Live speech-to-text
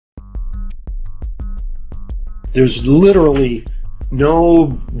there's literally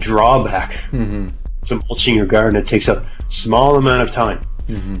no drawback to mulching your garden. It takes a small amount of time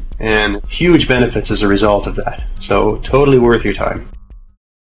and huge benefits as a result of that. So totally worth your time.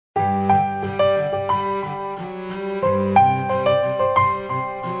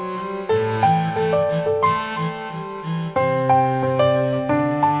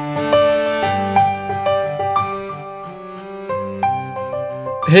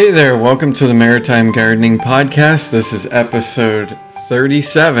 Hey there, welcome to the Maritime Gardening Podcast. This is episode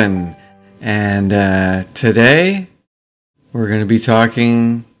 37, and today we're going to be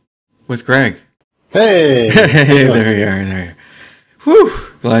talking with Greg. Hey! Hey, there you are. Whew,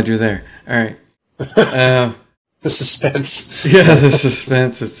 glad you're there. All right. The suspense. Yeah, the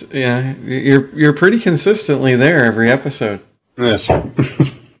suspense. It's you're pretty consistently there every episode. Yes.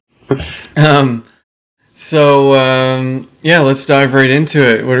 So let's dive right into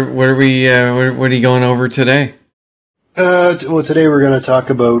it. What are you going over today? Well, today we're going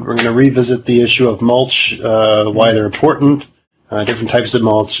to revisit the issue of mulch, why they're important, different types of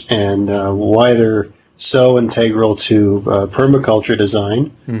mulch, and why they're so integral to permaculture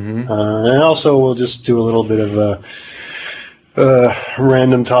design. And also we'll just do a little bit of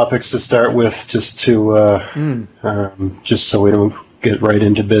random topics to start with, just to just so we don't get right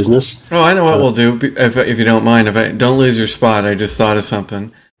into business. Oh, I know what we'll do, if you don't mind. Don't lose your spot. I just thought of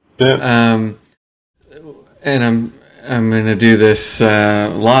something. Yeah. And I'm going to do this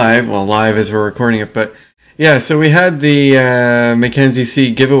live. Well, live as we're recording it, but yeah. So we had the Mackenzie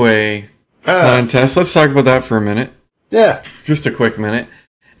Seed giveaway contest. Let's talk about that for a minute. Yeah, just a quick minute.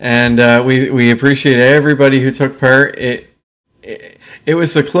 And we appreciate everybody who took part. It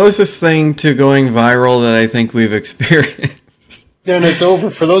was the closest thing to going viral that I think we've experienced. And it's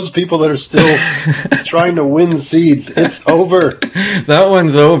over for those people that are still trying to win seeds. It's over. That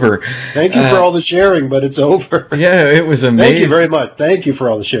one's over. Thank you for all the sharing, but it's over. Yeah, it was amazing. Thank you very much. Thank you for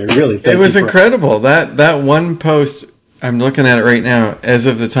all the sharing. Really, it was incredible. That one post, I'm looking at it right now, as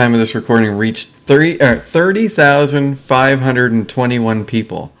of the time of this recording, reached 30,521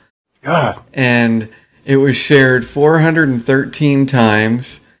 people. God. And it was shared 413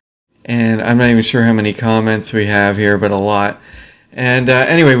 times. And I'm not even sure how many comments we have here, but a lot. And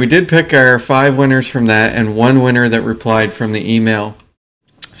anyway, we did pick our 5 winners from that and 1 winner that replied from the email.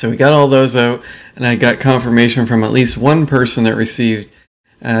 So we got all those out, and I got confirmation from at least one person that received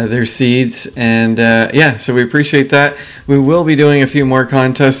their seeds. And so we appreciate that. We will be doing a few more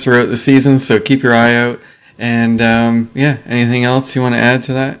contests throughout the season, so keep your eye out. And anything else you want to add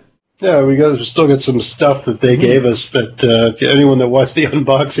to that? Yeah, we still got some stuff that they gave us that anyone that watched the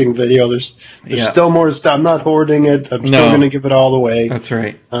unboxing video, there's still more stuff. I'm not hoarding it. I'm still going to give it all away. That's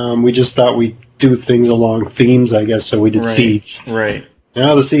right. We just thought we'd do things along themes, I guess, so we did seeds. Right.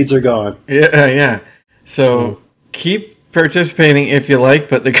 Now the seeds are gone. Yeah. So keep participating if you like,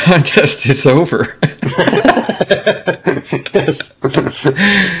 but the contest is over. Yes.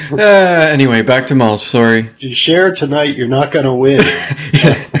 Anyway, back to mulch. Sorry. If you share tonight, you're not going to win.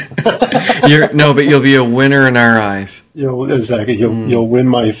 But you'll be a winner in our eyes. Exactly. You'll win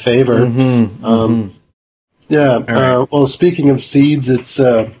my favor. Yeah. Right. Well, speaking of seeds, it's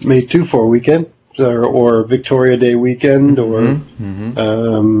May 2-4 weekend, or Victoria Day weekend, or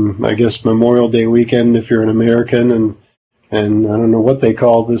I guess Memorial Day weekend if you're an American, and I don't know what they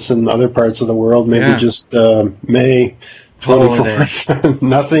call this in other parts of the world. Maybe just May 24th,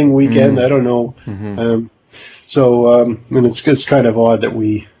 nothing weekend. I don't know. And it's kind of odd that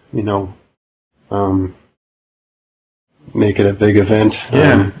we, make it a big event.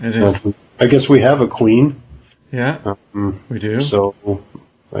 Yeah, it is. I guess we have a queen. Yeah, we do. So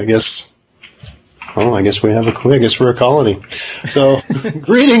I guess we have a queen. I guess we're a colony. So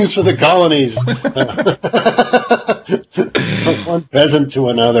greetings for the colonies. From one peasant to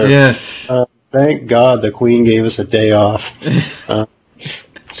another. Yes. Thank God the Queen gave us a day off.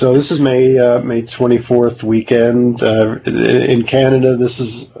 So this is May 24th weekend. In Canada,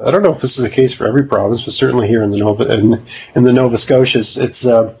 I don't know if this is the case for every province, but certainly here in the Nova Scotia, it's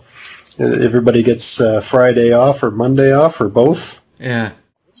everybody gets Friday off or Monday off or both. Yeah.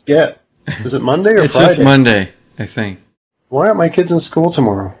 Is it Monday or it's Friday? It's just Monday, I think. Why aren't my kids in school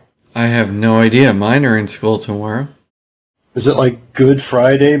tomorrow? I have no idea. Mine are in school tomorrow. Is it like Good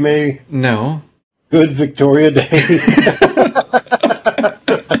Friday, May? No. Good Victoria Day?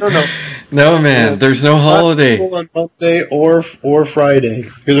 I don't know. No, man. There's no holiday. Not school on Monday or Friday.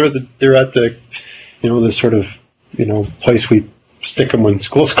 They're at the this sort of place we stick them when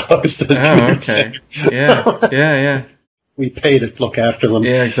school's closed. Oh, okay. Yeah. We pay to look after them.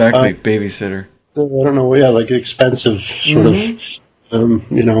 Yeah, exactly. Babysitter. So I don't know. Yeah, like expensive sort of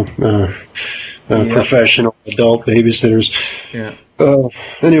professional adult babysitters. Yeah.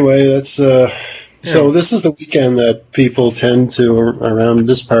 Anyway, that's so this is the weekend that people tend to around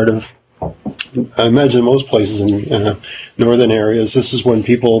this part of. I imagine most places in northern areas, this is when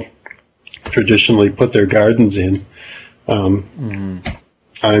people traditionally put their gardens in. I'm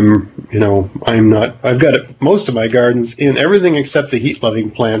not. I've got most of my gardens in. Everything except the heat-loving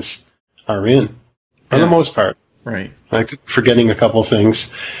plants are in, for the most part. Right. I'm forgetting a couple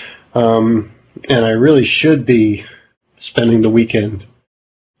things, and I really should be spending the weekend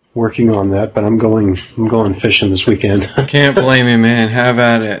working on that. But I'm going fishing this weekend. Can't blame you, man. Have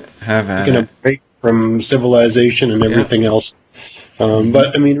at it. Taking a break from civilization and everything else.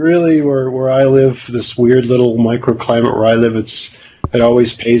 But I mean, really, where I live, this weird little microclimate where I live, it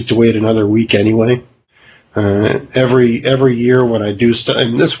always pays to wait another week anyway. Every year when I do stuff,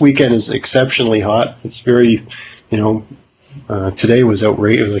 and this weekend is exceptionally hot. It's very, today was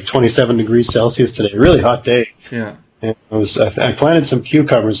outrageous. It was like 27 degrees Celsius today. Really hot day. Yeah. And I planted some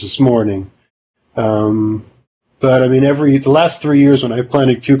cucumbers this morning. But I mean, the last 3 years when I've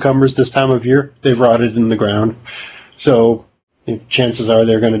planted cucumbers this time of year, they've rotted in the ground. So chances are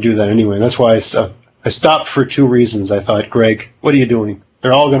they're going to do that anyway. That's why I stopped for two reasons. I thought, Greg, what are you doing?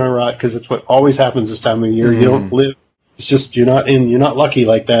 They're all going to rot because it's what always happens this time of year. Mm-hmm. You don't live. It's just you're not lucky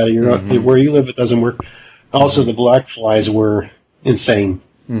like that. You're not where you live. It doesn't work. Also, the black flies were insane.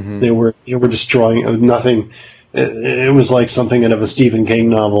 Mm-hmm. They were destroying nothing. It was like something out of a Stephen King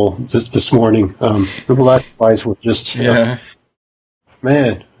novel this morning. The black flies were just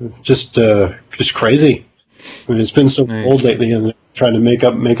just crazy. I mean, it's been so cold lately, and they're trying to make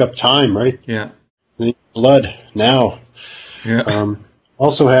up time, right? Yeah. They need blood now. Yeah.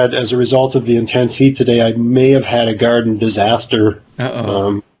 Also had, as a result of the intense heat today, I may have had a garden disaster.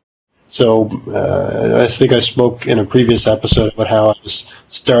 So I think I spoke in a previous episode about how I was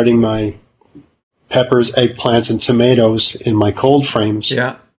starting my peppers, eggplants, and tomatoes in my cold frames.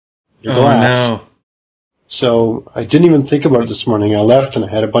 Yeah. Glass. Oh, no. So I didn't even think about it this morning. I left and I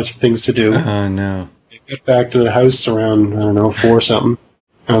had a bunch of things to do. Oh, no. I got back to the house around, 4-something.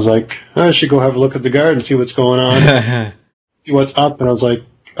 I was like, I should go have a look at the garden, see what's going on, see what's up. And I was like,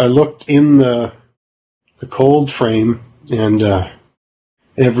 I looked in the cold frame, and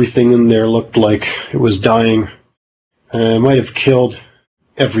everything in there looked like it was dying. I might have killed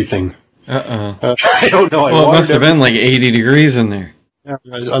everything. I don't know. Well, it must have been like 80 degrees in there. Yeah,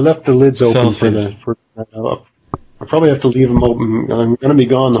 I left the lids open Celsius. I probably have to leave them open. I'm going to be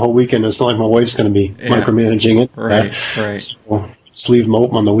gone the whole weekend. It's not like my wife's going to be micromanaging it. Right. So just leave them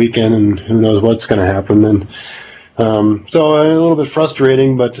open on the weekend, and who knows what's going to happen. And so a little bit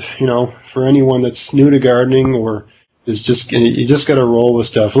frustrating, but for anyone that's new to gardening or is you just got to roll with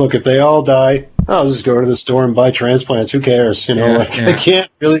stuff. Look, if they all die, I'll just go to the store and buy transplants. Who cares? I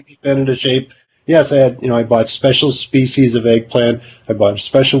can't really get that into shape. Yes, I bought special species of eggplant. I bought a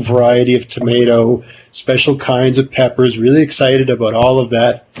special variety of tomato, special kinds of peppers. Really excited about all of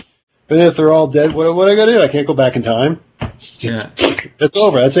that. But if they're all dead, what am I going to do? I can't go back in time. It's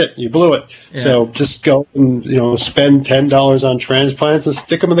over. That's it. You blew it. Yeah. So just go and spend $10 on transplants and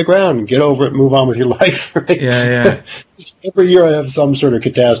stick them in the ground and get over it. And move on with your life. Right? Yeah. Every year I have some sort of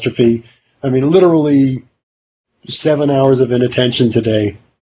catastrophe. I mean, literally 7 hours of inattention today.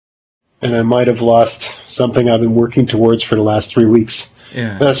 And I might have lost something I've been working towards for the last 3 weeks.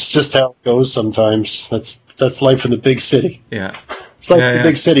 Yeah. That's just how it goes sometimes. That's life in the big city. Yeah. It's life in the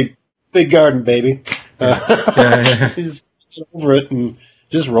big city. Big garden, baby. Just get over it and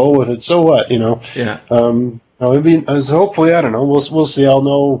just roll with it. So what, Yeah. Hopefully, I don't know. We'll see. I'll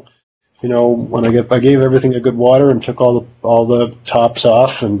know, when I gave everything a good water and took all the tops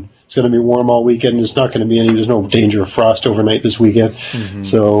off, and it's going to be warm all weekend. There's not going to be there's no danger of frost overnight this weekend. Mm-hmm.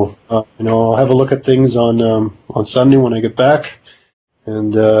 So, I'll have a look at things on Sunday when I get back.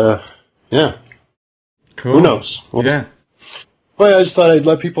 And, Cool. Who knows? Well, I just thought I'd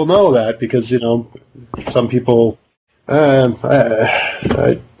let people know that because, some people, and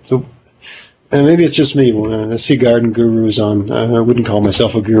maybe it's just me when I see garden gurus on. I wouldn't call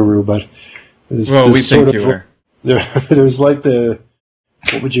myself a guru, but we think you are. There's like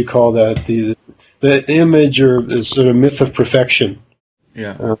what would you call that? The image or the sort of myth of perfection.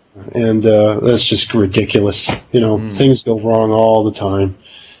 Yeah. And that's just ridiculous. Things go wrong all the time,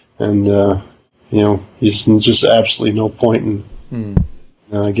 and there's just absolutely no point in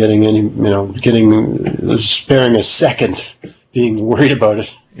sparing a second being worried about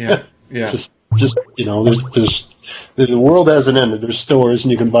it. Yeah. just there's the world hasn't ended. There's stores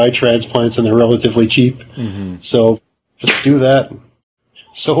and you can buy transplants and they're relatively cheap. Mm-hmm. So just do that.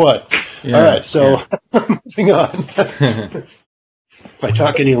 So what? Yeah, all right. So moving on. if I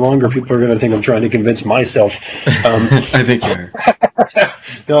talk any longer, people are going to think I'm trying to convince myself. I think you are.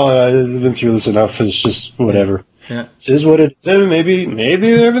 No, I've been through this enough. It's just whatever. Yeah. This is what it is. Maybe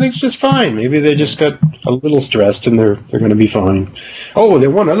everything's just fine. Maybe they just got a little stressed and they're going to be fine. Oh,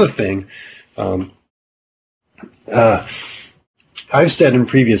 then one other thing. I've said in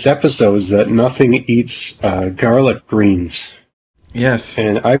previous episodes that nothing eats garlic greens. Yes.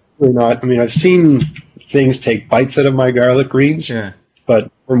 And I've really not. I mean, I've seen things take bites out of my garlic greens,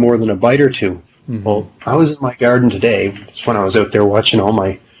 but for more than a bite or two. Mm-hmm. Well, I was in my garden today. It's when I was out there watching all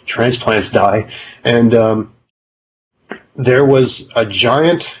my transplants die, and there was a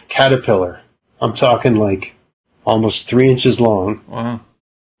giant caterpillar. I'm talking like almost 3 inches long. Wow.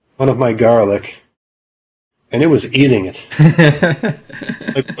 One of my garlic, and it was eating it.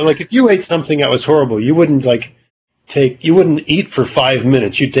 like if you ate something that was horrible, you wouldn't you wouldn't eat for 5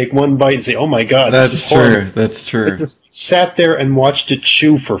 minutes. You'd take one bite and say, "Oh my God, this is horrible." That's true. It just sat there and watched it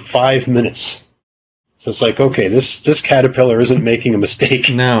chew for 5 minutes. So it's like, okay, this caterpillar isn't making a mistake.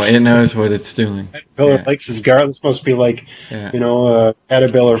 No, it knows what it's doing. Caterpillar likes his garlic. This must be like, a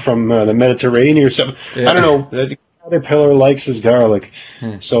caterpillar from the Mediterranean or something. Yeah. I don't know. The caterpillar likes his garlic,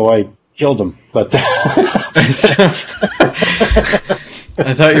 so I killed him. But I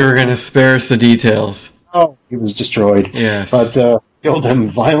thought you were going to spare us the details. Oh, he was destroyed. Yes. But killed him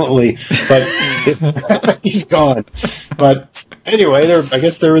violently. But he's gone. But anyway, I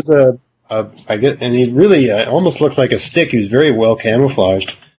guess there was and he really almost looked like a stick. He was very well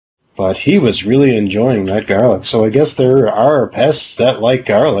camouflaged. But he was really enjoying that garlic. So I guess there are pests that like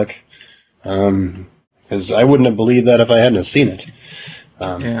garlic. Because I wouldn't have believed that if I hadn't seen it.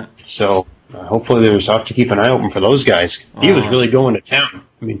 So hopefully there's have to keep an eye open for those guys. He was really going to town.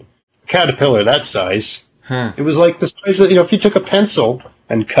 I mean, a caterpillar that size, it was like the size of, if you took a pencil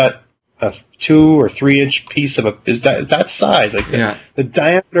and cut a 2 or 3 inch piece of that size, like the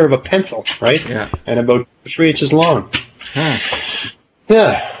diameter of a pencil, right? Yeah. And about 3 inches long.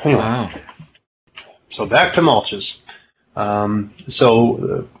 Yeah. Anyway. Wow. So back to mulches.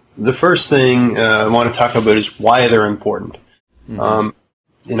 The first thing I want to talk about is why they're important. Mm-hmm.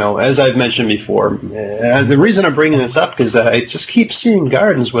 As I've mentioned before, the reason I'm bringing this up is that I just keep seeing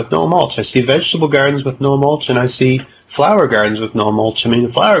gardens with no mulch. I see vegetable gardens with no mulch, and I see flower gardens with no mulch. I mean, a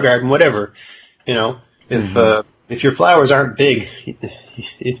flower garden, whatever. If your flowers aren't big,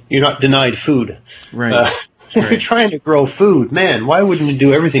 you're not denied food. Right. If you're trying to grow food, man, why wouldn't you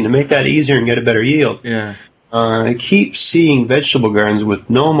do everything to make that easier and get a better yield? Yeah. I keep seeing vegetable gardens with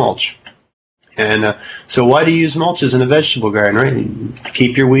no mulch. And so why do you use mulches in a vegetable garden, right? To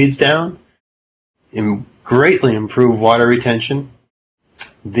keep your weeds down and greatly improve water retention.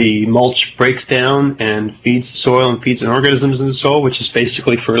 The mulch breaks down and feeds the soil and feeds the organisms in the soil, which is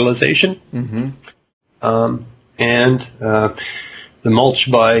basically fertilization. Mm-hmm. The mulch,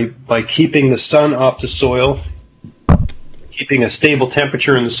 by keeping the sun off the soil, keeping a stable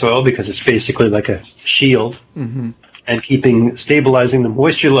temperature in the soil, because it's basically like a shield, and stabilizing the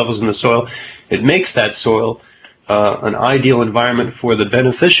moisture levels in the soil, it makes that soil an ideal environment for the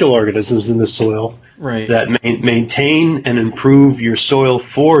beneficial organisms in the soil that maintain and improve your soil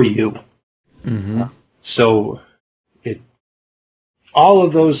for you. Mm-hmm. So all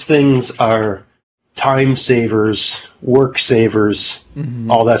of those things are time savers, work savers,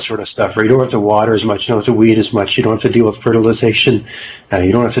 all that sort of stuff. Right? You don't have to water as much, you don't have to weed as much, you don't have to deal with fertilization,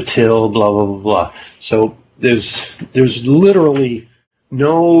 you don't have to till, blah, blah, blah, blah. So there's literally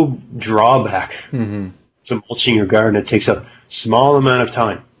no drawback to mulching your garden. It takes a small amount of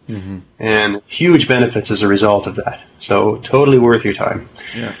time and huge benefits as a result of that. So totally worth your time.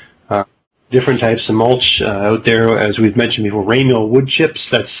 Yeah. Different types of mulch out there, as we've mentioned before. Ramiel wood chips,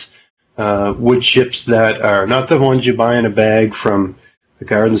 that's wood chips that are not the ones you buy in a bag from the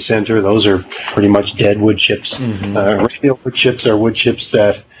garden center. Those are pretty much dead wood chips. Ramiel wood chips are wood chips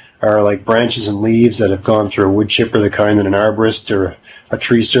that are like branches and leaves that have gone through a wood chipper, the kind that an arborist or a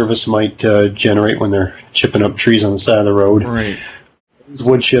tree service might generate when they're chipping up trees on the side of the road. Right. These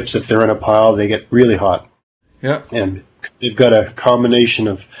wood chips, if they're in a pile, they get really hot. Yeah. And they've got a combination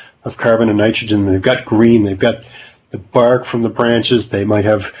of carbon and nitrogen. They've got green. They've got the bark from the branches. They might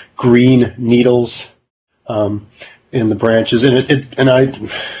have green needles in the branches. And I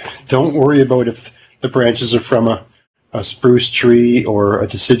don't worry about if the branches are from a spruce tree or a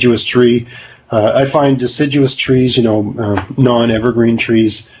deciduous tree. I find deciduous trees, non-evergreen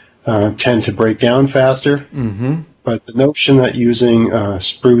trees, tend to break down faster. Mm-hmm. But the notion that using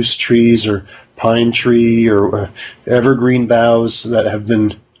spruce trees or pine tree or evergreen boughs that have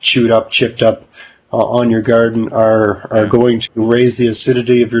been chewed up, chipped up on your garden are going to raise the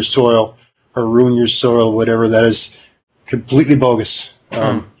acidity of your soil or ruin your soil, whatever, that is completely bogus.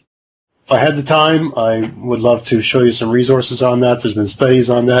 If I had the time, I would love to show you some resources on that. There's been studies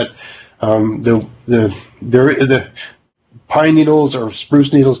on that. The pine needles or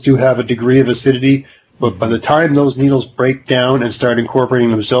spruce needles do have a degree of acidity, but by the time those needles break down and start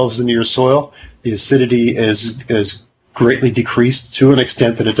incorporating themselves into your soil, the acidity is greatly decreased to an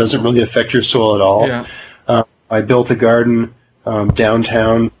extent that it doesn't really affect your soil at all. Yeah. I built a garden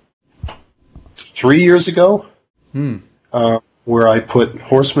downtown 3 years ago where I put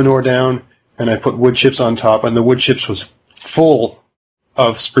horse manure down and I put wood chips on top, and the wood chips was full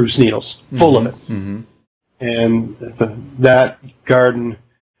of spruce needles, full of it. Mm-hmm. And that garden,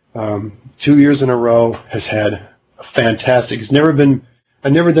 2 years in a row, has had a fantastic. I've never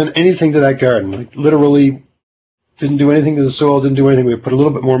done anything to that garden. Like literally, didn't do anything to the soil. Didn't do anything. We put a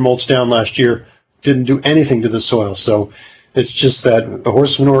little bit more mulch down last year. Didn't do anything to the soil. So it's just that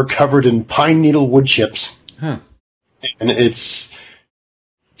horse manure covered in pine needle wood chips, and it's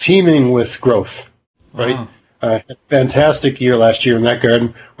teeming with growth. Right. Wow. Had a fantastic year last year in that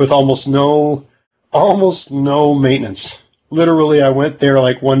garden with almost no maintenance. Literally, I went there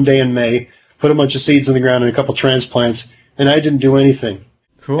like one day in May, put a bunch of seeds in the ground and a couple transplants, and I didn't do anything.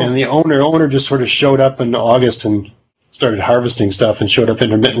 Cool. And the owner just sort of showed up in August and started harvesting stuff and showed up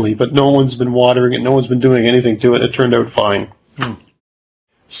intermittently, but no one's been watering it, no one's been doing anything to it. It turned out fine.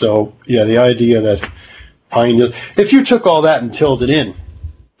 So, yeah, the idea that pine, if you took all that and tilled it in,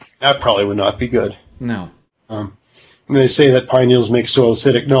 that probably would not be good. No. They say that pine needles make soil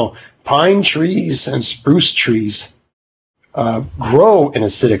acidic. No, pine trees and spruce trees grow in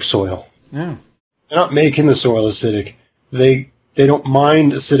acidic soil. Yeah. They're not making the soil acidic. They don't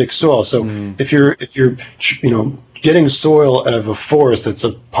mind acidic soil. So if you're getting soil out of a forest that's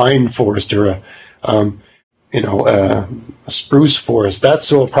a pine forest or a spruce forest, that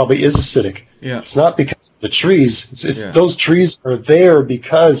soil probably is acidic. Yeah. It's not because of the trees. Those trees are there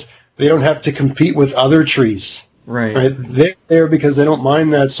because they don't have to compete with other trees. Right. They're there because they don't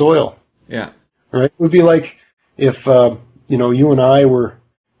mind that soil. Yeah. Right. It would be like if you and I were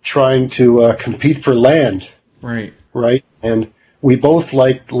trying to compete for land. Right. Right. And we both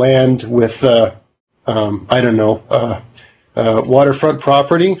like land with waterfront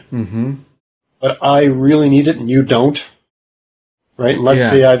property. Mm-hmm. But I really need it and you don't. Right. And let's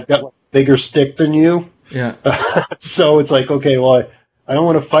say I've got a bigger stick than you. Yeah. So it's like, okay, well, I don't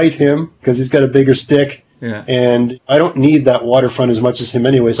want to fight him because he's got a bigger stick. Yeah. And I don't need that waterfront as much as him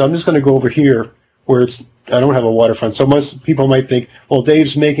anyway, so I'm just going to go over here where I don't have a waterfront. So most people might think, well,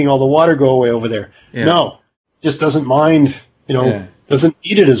 Dave's making all the water go away over there. Yeah. No, just doesn't mind, doesn't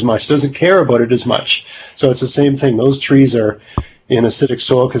need it as much, doesn't care about it as much. So it's the same thing. Those trees are in acidic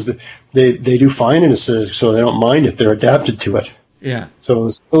soil because they do fine in acidic soil. They don't mind if they're adapted to it. Yeah. So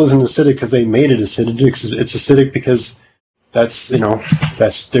the soil isn't acidic because they made it acidic. It's acidic because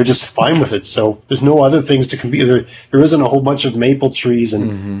they're just fine with it. So there's no other things to compete. There isn't a whole bunch of maple trees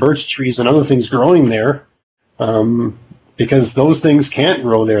and birch trees and other things growing there, because those things can't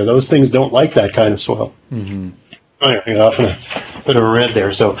grow there. Those things don't like that kind of soil. Mm-hmm. Anyway, I got off in a bit of a red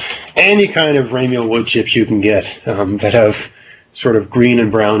there. So any kind of ramial wood chips you can get that have sort of green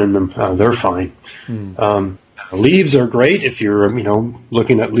and brown in them, they're fine. Leaves are great if you're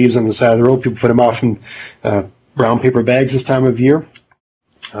looking at leaves on the side of the road. People put them off in brown paper bags this time of year.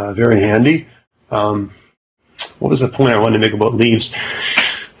 Very handy. What was the point I wanted to make about leaves?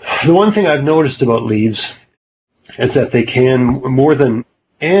 The one thing I've noticed about leaves is that they can, more than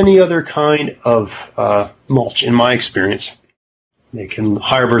any other kind of mulch, in my experience, they can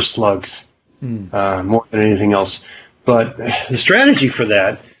harbor slugs more than anything else. But the strategy for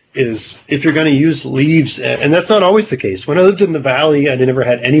that is if you're going to use leaves, and that's not always the case. When I lived in the valley, I never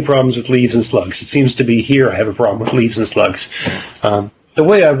had any problems with leaves and slugs. It seems to be here I have a problem with leaves and slugs. The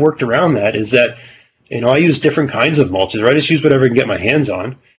way I've worked around that is that, I use different kinds of mulches, or I just use whatever I can get my hands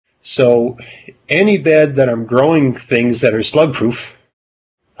on. So any bed that I'm growing things that are slug-proof,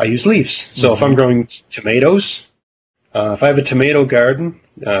 I use leaves. So if I'm growing tomatoes, if I have a tomato garden,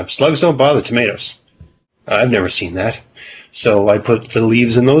 slugs don't bother tomatoes. I've never seen that. So I put the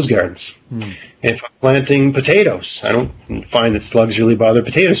leaves in those gardens. If I'm planting potatoes, I don't find that slugs really bother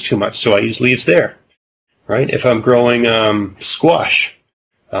potatoes too much, so I use leaves there. Right? If I'm growing squash,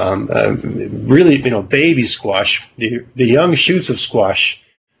 really, baby squash, the young shoots of squash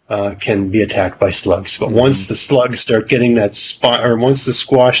can be attacked by slugs. But once the slugs start getting that spot, or once the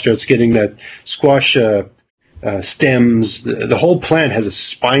squash starts getting that squash stems, the whole plant has a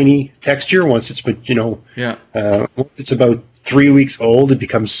spiny texture. Once it's once it's about 3 weeks old, it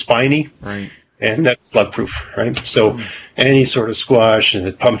becomes spiny. Right. and that's slug proof, right? So any sort of squash,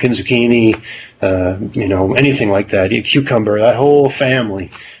 pumpkin, zucchini, anything like that, cucumber, that whole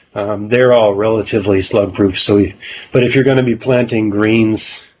family, they're all relatively slug proof. But if you're going to be planting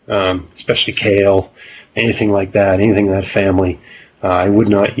greens, especially kale, anything like that, anything in that family, I would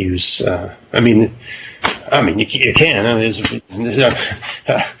not use. You can.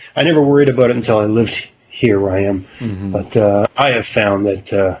 I never worried about it until I lived here where I am. Mm-hmm. But I have found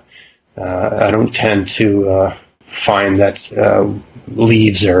that I don't tend to find that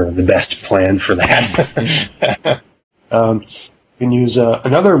leaves are the best plan for that. You can use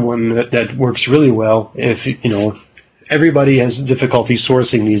another one that works really well if everybody has difficulty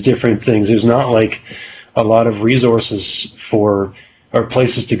sourcing these different things. There's not like a lot of resources or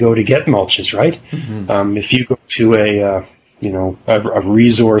places to go to get mulches, right? Mm-hmm. If you go to a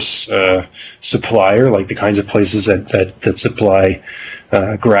resource supplier, like the kinds of places that supply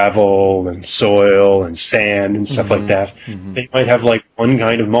gravel and soil and sand and stuff like that, they might have like one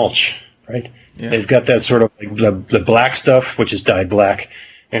kind of mulch, right? Yeah. They've got that sort of like the black stuff, which is dyed black,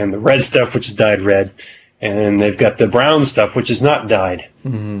 and the red stuff, which is dyed red, and they've got the brown stuff, which is not dyed.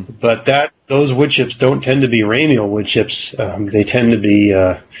 Mm-hmm. But those wood chips don't tend to be ramial wood chips. They tend to be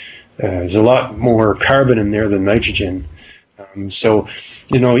there's a lot more carbon in there than nitrogen. So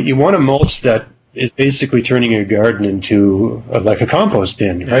you want a mulch that is basically turning your garden into like a compost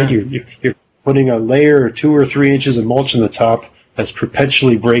bin, right? You're putting a layer 2 or 3 inches of mulch on the top that's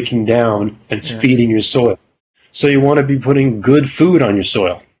perpetually breaking down and it's feeding your soil. So you want to be putting good food on your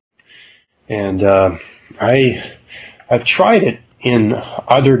soil. And I've tried it in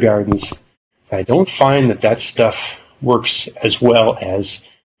other gardens. I don't find that stuff works as well as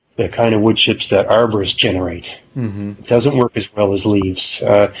the kind of wood chips that arborists generate. Mm-hmm. It doesn't work as well as leaves.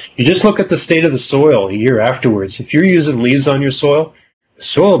 You just look at the state of the soil a year afterwards. If you're using leaves on your soil, the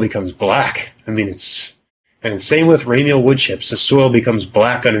soil becomes black. And same with ramial wood chips. The soil becomes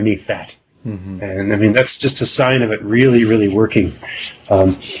black underneath that. Mm-hmm. And that's just a sign of it really, really working.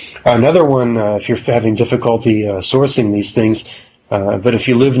 Another one, if you're having difficulty sourcing these things, but if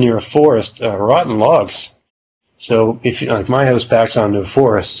you live near a forest, rotten logs. So if like my house backs onto a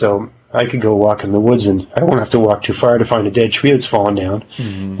forest, so I could go walk in the woods and I won't have to walk too far to find a dead tree that's fallen down.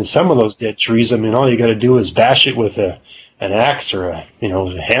 Mm-hmm. And some of those dead trees, all you got to do is bash it with an axe or a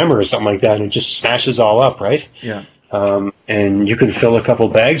hammer or something like that, and it just smashes all up, right? Yeah. And you can fill a couple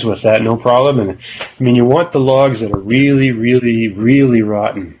bags with that, no problem. And you want the logs that are really, really, really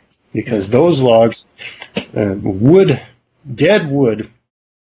rotten, because those logs, dead wood,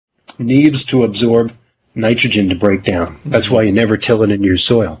 needs to absorb nitrogen to break down. That's why you never till it into your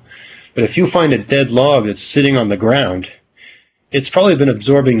soil. But if you find a dead log that's sitting on the ground, it's probably been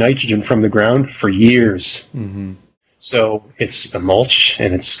absorbing nitrogen from the ground for years. Mm-hmm. So it's a mulch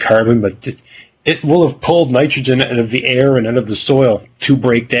and it's carbon, but it will have pulled nitrogen out of the air and out of the soil to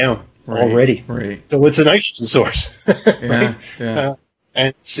break down already. Right. So it's a nitrogen source. Right? Yeah.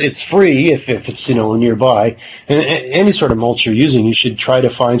 And it's free if it's nearby. And any sort of mulch you're using, you should try to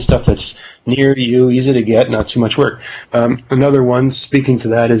find stuff that's near you, easy to get, not too much work. Another one, speaking to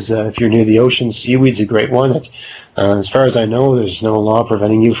that, is if you're near the ocean, seaweed's a great one. As far as I know, there's no law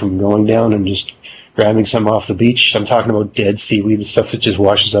preventing you from going down and just grabbing some off the beach. I'm talking about dead seaweed, the stuff that just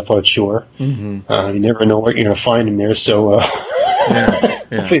washes up on shore. Mm-hmm. You never know what you're going to find in there, so hopefully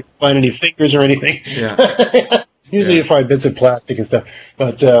you don't find any fingers or anything. Yeah. Usually you find bits of plastic and stuff,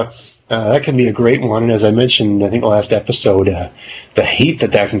 but that can be a great one. And as I mentioned, I think last episode, the heat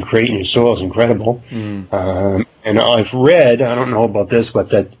that can create in your soil is incredible. Mm. And I've read, I don't know about this,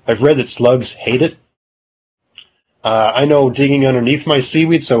 but I've read that slugs hate it. I know digging underneath my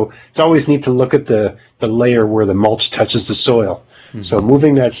seaweed, so it's always neat to look at the layer where the mulch touches the soil. Mm-hmm. So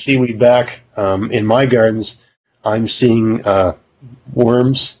moving that seaweed back, in my gardens, I'm seeing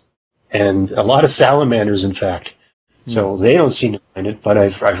worms and a lot of salamanders, in fact. So they don't seem to mind it, but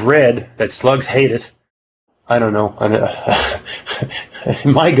I've read that slugs hate it. I don't know.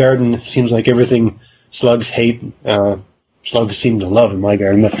 In my garden, it seems like everything slugs hate, slugs seem to love in my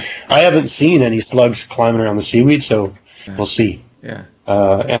garden. But I haven't seen any slugs climbing around the seaweed, so we'll see. Yeah.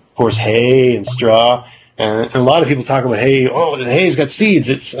 And of course, hay and straw. And a lot of people talk about hay. Oh, the hay's got seeds.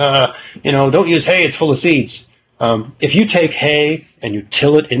 It's, don't use hay. It's full of seeds. If you take hay and you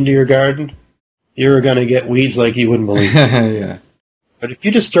till it into your garden, you're going to get weeds like you wouldn't believe. Yeah. But if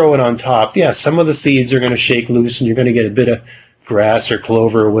you just throw it on top, some of the seeds are going to shake loose and you're going to get a bit of grass or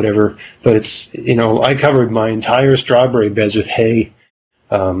clover or whatever. But it's, I covered my entire strawberry beds with hay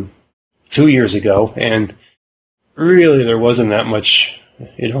 2 years ago, and really there wasn't that much,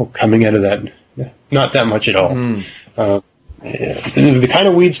 coming out of that. Not that much at all. the kind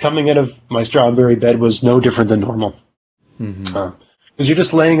of weeds coming out of my strawberry bed was no different than normal. Mm-hmm. Because you're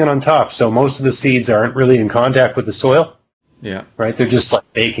just laying it on top, so most of the seeds aren't really in contact with the soil. Yeah. Right? They're just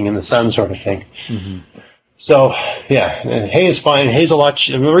like baking in the sun sort of thing. Mm-hmm. So, yeah, hay is fine. Hay's a lot.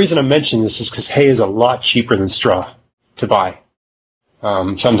 The reason I'm mentioning this is because hay is a lot cheaper than straw to buy.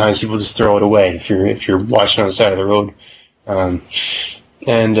 Sometimes people just throw it away if you're watching on the side of the road.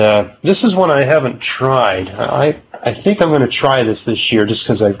 This is one I haven't tried. I think I'm going to try this year just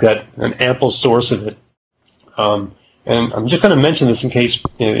because I've got an ample source of it. And I'm just going to mention this in case,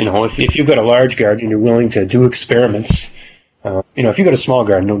 if you've got a large garden and you're willing to do experiments. If you've got a small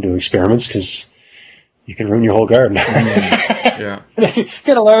garden, don't do experiments because you can ruin your whole garden. Yeah. If you've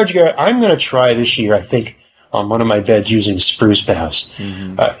got a large garden, I'm going to try this year, I think, on one of my beds using spruce boughs.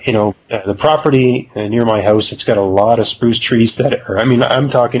 Mm-hmm. The property near my house, it's got a lot of spruce trees I'm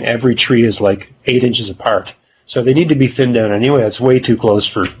talking every tree is like 8 inches apart. So they need to be thinned down anyway. That's way too close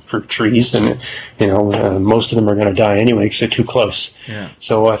for trees, and most of them are going to die anyway because they're too close. Yeah.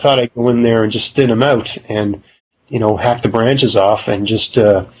 So I thought I'd go in there and just thin them out and hack the branches off and just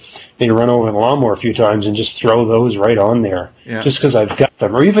run over the lawnmower a few times and just throw those right on there. Yeah. Just because I've got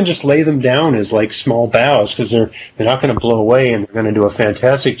them, or even just lay them down as like small boughs because they're not going to blow away and they're going to do a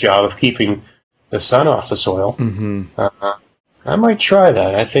fantastic job of keeping the sun off the soil. Mm-hmm. I might try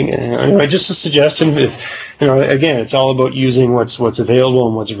that. I think just a suggestion. Again, it's all about using what's available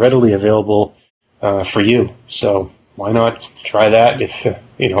and what's readily available for you. So why not try that if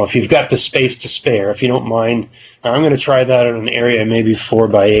you've got the space to spare. If you don't mind, I'm going to try that in an area maybe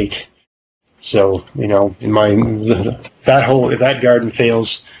 4x8. So if that garden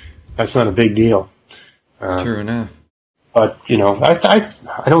fails, that's not a big deal. True enough. But I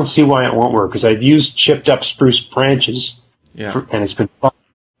don't see why it won't work because I've used chipped up spruce branches. Yeah. And it's been fun.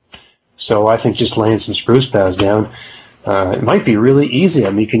 So I think just laying some spruce boughs down, it might be really easy.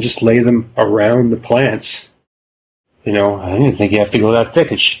 I mean, you can just lay them around the plants. I didn't think you have to go that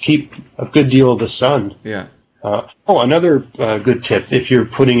thick. It should keep a good deal of the sun. Yeah. Another good tip, if you're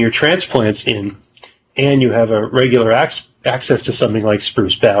putting your transplants in and you have a regular access to something like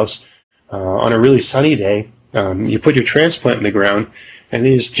spruce boughs, on a really sunny day, you put your transplant in the ground and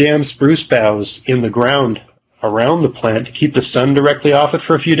then you just jam spruce boughs in the ground around the plant to keep the sun directly off it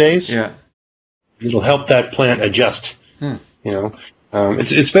for a few days. Yeah. It'll help that plant adjust.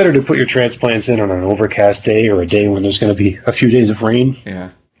 It's better to put your transplants in on an overcast day or a day when there's going to be a few days of rain.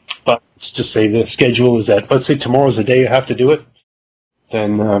 Yeah. But let's just say the schedule is that, let's say tomorrow's the day you have to do it.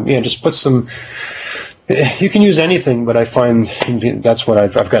 Then, just put some, you can use anything, but I find that's what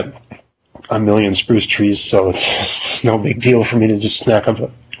I've got a million spruce trees, so it's no big deal for me to just grab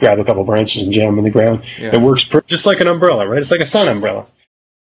a couple branches and jam them in the ground. Yeah. It works just like an umbrella, right? It's like a sun umbrella.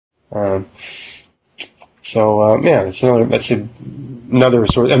 That's another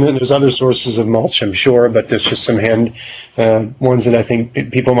source. I mean, there's other sources of mulch, I'm sure, but there's just some ones that I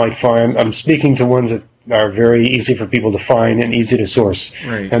think people might find. I'm speaking to ones that are very easy for people to find and easy to source.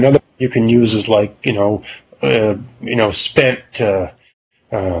 Right. Another you can use is like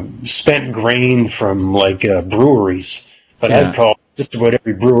spent grain from like breweries. But I'd call just about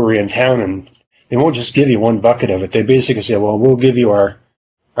every brewery in town, and they won't just give you one bucket of it. They basically say, well, we'll give you our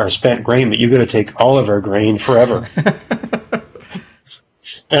spent grain, but you're going to take all of our grain forever.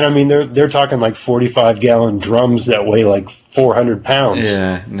 And I mean, they're talking like 45-gallon drums that weigh like 400 pounds.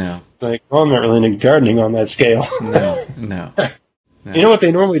 Yeah, no. It's like, well, I'm not really into gardening on that scale. No. You know what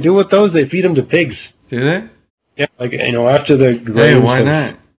they normally do with those? They feed them to pigs. Do they? Yeah, like, after the grains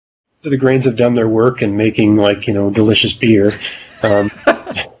not? After the grains have done their work and making like, delicious beer,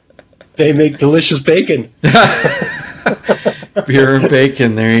 they make delicious bacon. Beer and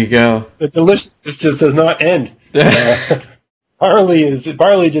bacon, there you go. The deliciousness just does not end.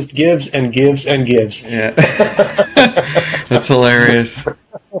 Barley just gives and gives and gives. Yeah. That's hilarious.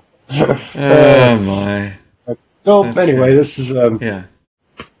 Oh my. So anyway, this is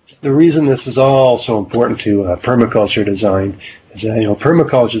the reason this is all so important to permaculture design is that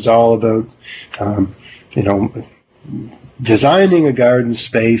permaculture is all about designing a garden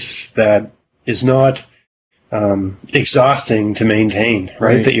space that is not exhausting to maintain,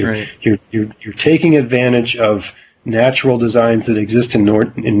 right? That you're taking advantage of natural designs that exist in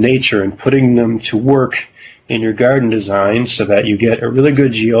nature and putting them to work in your garden design so that you get a really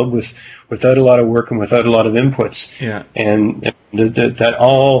good yield without a lot of work and without a lot of inputs. Yeah. And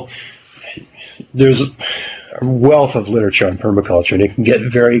there's a wealth of literature on permaculture, and it can get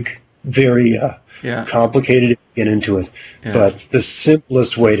very, very complicated if you get into it. Yeah. But the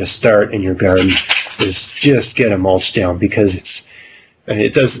simplest way to start in your garden is just get a mulch down, because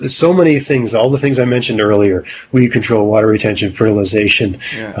It does so many things, all the things I mentioned earlier: weed control, water retention, fertilization,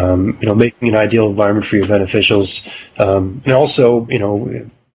 making an ideal environment for your beneficials, and also,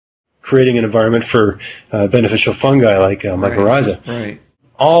 creating an environment for beneficial fungi like mycorrhiza. Right.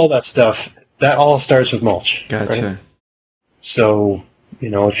 All that stuff, that all starts with mulch. Gotcha. Right? So,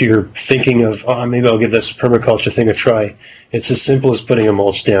 if you're thinking of, maybe I'll give this permaculture thing a try, it's as simple as putting a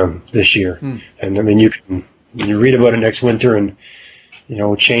mulch down this year. And I mean, you read about it next winter and,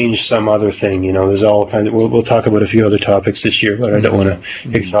 change some other thing. There's all kinds of, we'll talk about a few other topics this year, but I don't want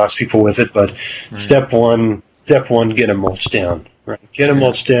to exhaust people with it. But step one, get a mulch down. Right? Get a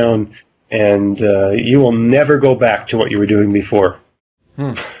mulch down, and you will never go back to what you were doing before.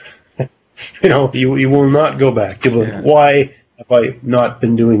 You will not go back. You'll be like, why have I not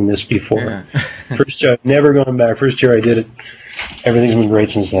been doing this before? Yeah. First year, I've never gone back. First year I did it. Everything's been great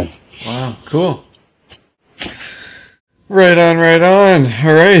since then. Wow, cool. Right on.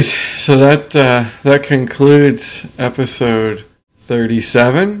 All right, so that concludes episode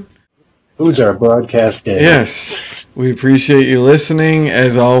 37. Concludes our broadcast day. Yes, we appreciate you listening.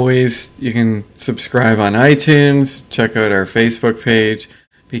 As always, you can subscribe on iTunes, check out our Facebook page,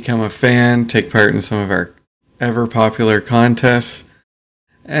 become a fan, take part in some of our ever-popular contests,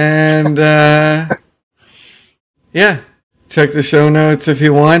 and check the show notes if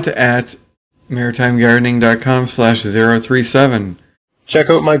you want at maritimegardening.com/037. Check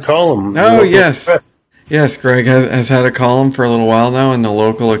out my column. Oh, yes. Express. Yes, Greg has had a column for a little while now in the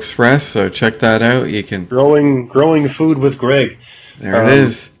Local Express, so check that out. You can... Growing Food with Greg. There it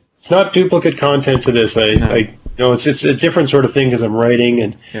is. It's not duplicate content to this. It's a different sort of thing because I'm writing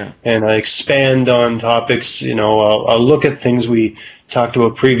and I expand on topics. I'll look at things we talked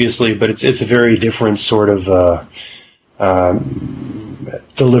about previously, but it's a very different sort of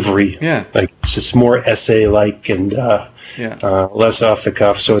delivery. Yeah, like it's more essay-like and less off the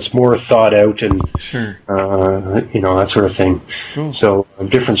cuff. So it's more thought out and that sort of thing. Cool. So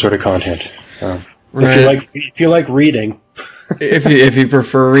different sort of content. If you like reading, if you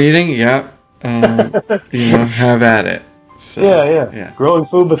prefer reading, have at it. So, yeah. Growing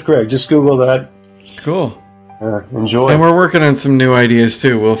Food with Greg. Just Google that. Cool. Enjoy. And we're working on some new ideas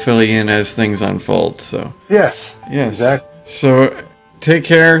too. We'll fill you in as things unfold. So yes, exactly. So take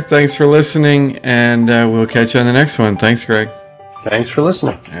care. Thanks for listening, and we'll catch you on the next one. Thanks, Greg. Thanks for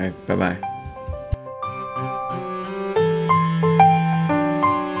listening. All right. Bye-bye.